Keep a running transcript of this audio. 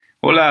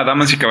Hola,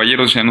 damas y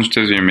caballeros, sean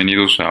ustedes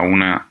bienvenidos a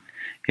un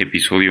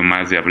episodio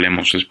más de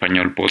Hablemos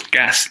Español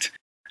Podcast.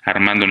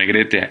 Armando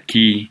Negrete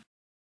aquí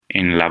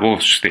en la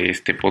voz de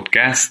este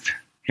podcast.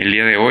 El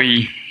día de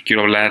hoy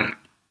quiero hablar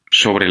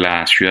sobre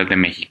la Ciudad de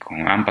México.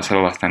 Han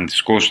pasado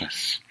bastantes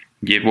cosas.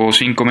 Llevo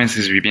 5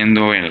 meses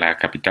viviendo en la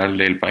capital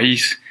del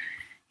país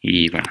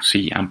y bueno,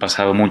 sí, han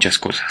pasado muchas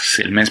cosas.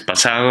 El mes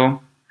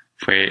pasado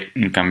fue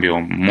un cambio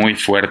muy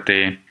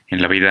fuerte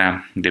en la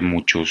vida de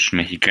muchos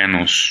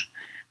mexicanos,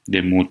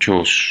 de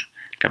muchos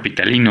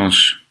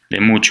capitalinos,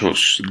 de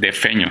muchos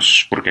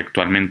DFeños, porque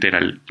actualmente era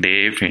el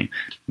DF,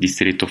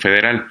 Distrito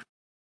Federal.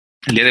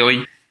 El día de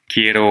hoy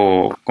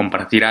quiero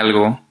compartir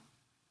algo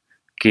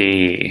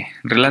que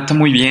relata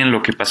muy bien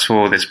lo que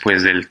pasó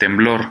después del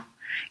temblor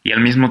y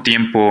al mismo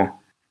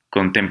tiempo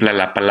contempla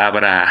la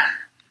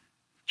palabra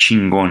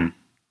chingón.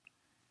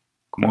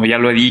 Como ya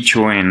lo he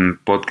dicho en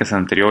podcasts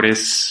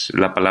anteriores,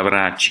 la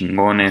palabra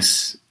chingón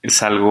es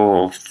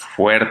algo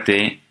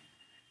fuerte.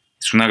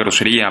 Es una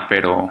grosería,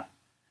 pero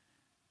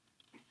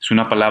es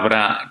una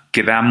palabra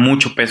que da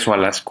mucho peso a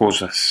las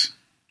cosas.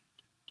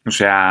 O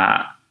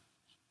sea,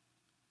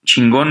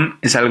 chingón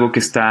es algo que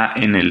está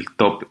en el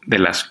top de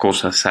las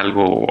cosas,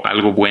 algo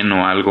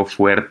bueno, algo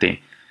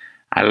fuerte,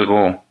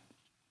 algo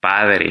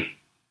padre.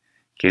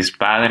 ¿Qué es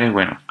padre?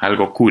 Bueno,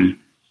 algo cool.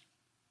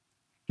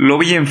 Lo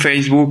vi en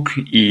Facebook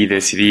y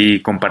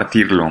decidí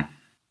compartirlo.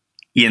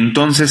 Y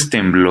entonces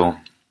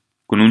tembló,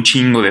 con un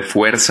chingo de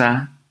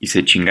fuerza, y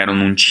se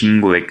chingaron un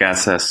chingo de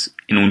casas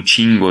en un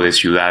chingo de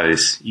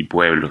ciudades y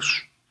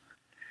pueblos.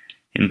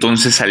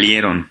 Entonces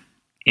salieron,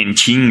 en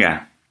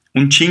chinga,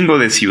 un chingo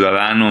de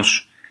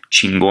ciudadanos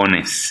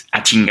chingones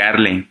a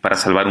chingarle para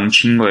salvar un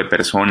chingo de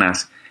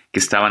personas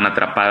que estaban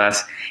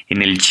atrapadas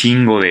en el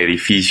chingo de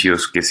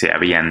edificios que se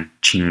habían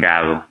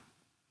chingado.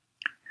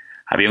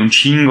 Había un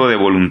chingo de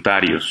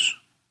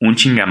voluntarios, un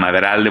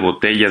chingamadral de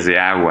botellas de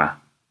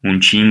agua, un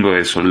chingo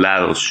de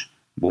soldados,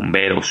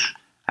 bomberos,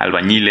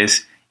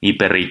 albañiles y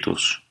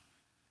perritos.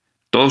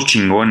 Todos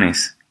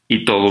chingones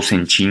y todos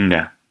en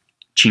chinga,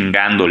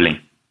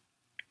 chingándole.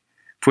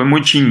 Fue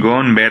muy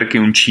chingón ver que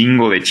un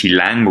chingo de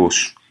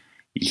chilangos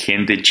y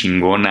gente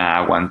chingona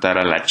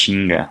aguantara la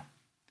chinga,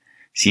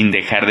 sin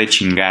dejar de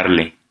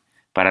chingarle,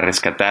 para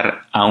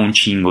rescatar a un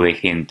chingo de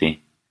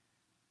gente.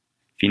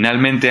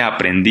 Finalmente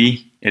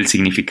aprendí el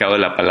significado de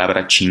la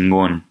palabra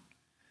chingón.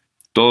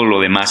 Todo lo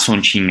demás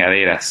son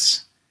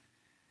chingaderas.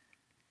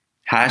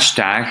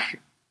 Hashtag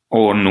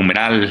o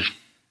numeral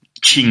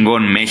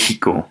chingón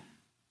México.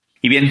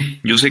 Y bien,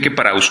 yo sé que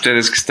para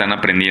ustedes que están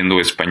aprendiendo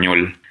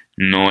español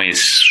no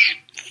es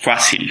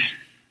fácil.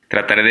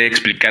 Trataré de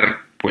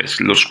explicar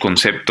pues los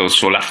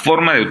conceptos o la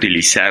forma de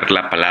utilizar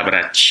la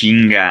palabra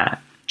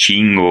chinga,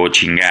 chingo o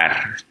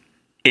chingar.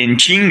 En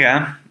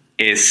chinga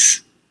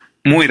es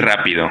muy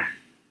rápido.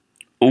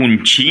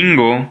 Un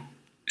chingo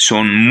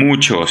son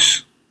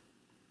muchos.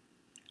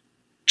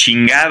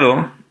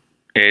 Chingado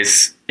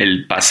es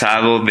el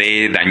pasado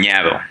de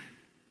dañado.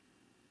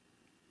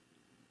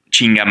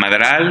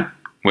 Chingamadral,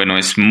 bueno,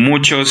 es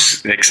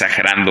muchos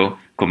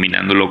exagerando,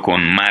 combinándolo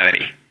con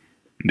madre,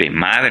 de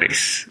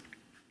madres.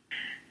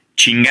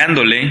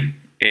 Chingándole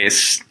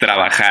es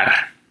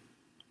trabajar,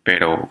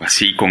 pero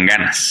así con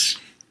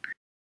ganas.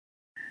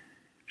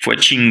 Fue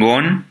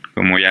chingón,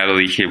 como ya lo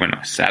dije,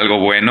 bueno, es algo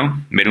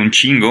bueno, ver un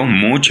chingo,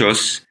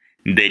 muchos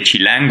de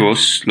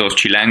chilangos. Los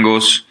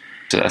chilangos,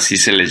 así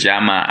se les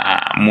llama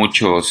a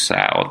muchos,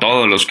 o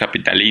todos los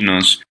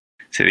capitalinos,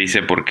 se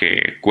dice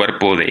porque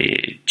cuerpo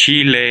de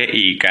chile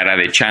y cara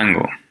de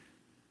chango.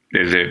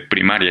 Desde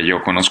primaria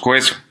yo conozco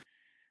eso.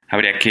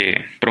 Habría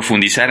que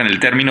profundizar en el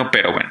término,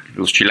 pero bueno,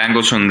 los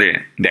chilangos son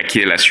de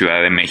aquí de la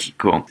Ciudad de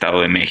México,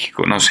 Estado de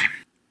México, no sé.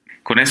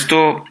 Con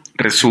esto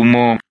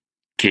resumo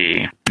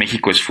que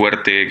México es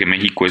fuerte, que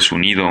México es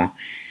unido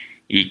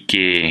y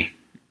que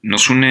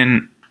nos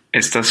unen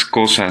estas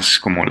cosas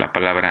como la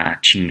palabra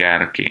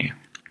chingar, que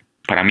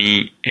para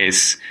mí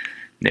es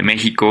de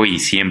México y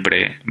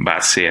siempre va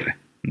a ser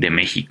de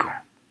México.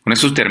 Con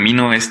eso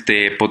termino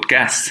este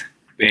podcast.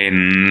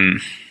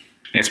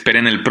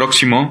 Esperen el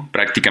próximo,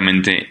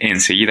 prácticamente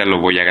enseguida lo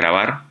voy a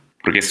grabar,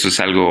 porque esto es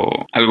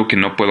algo que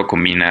no puedo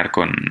combinar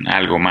con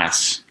algo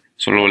más.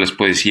 Solo les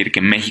puedo decir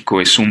que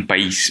México es un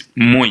país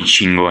muy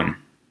chingón.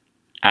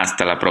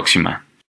 Hasta la próxima.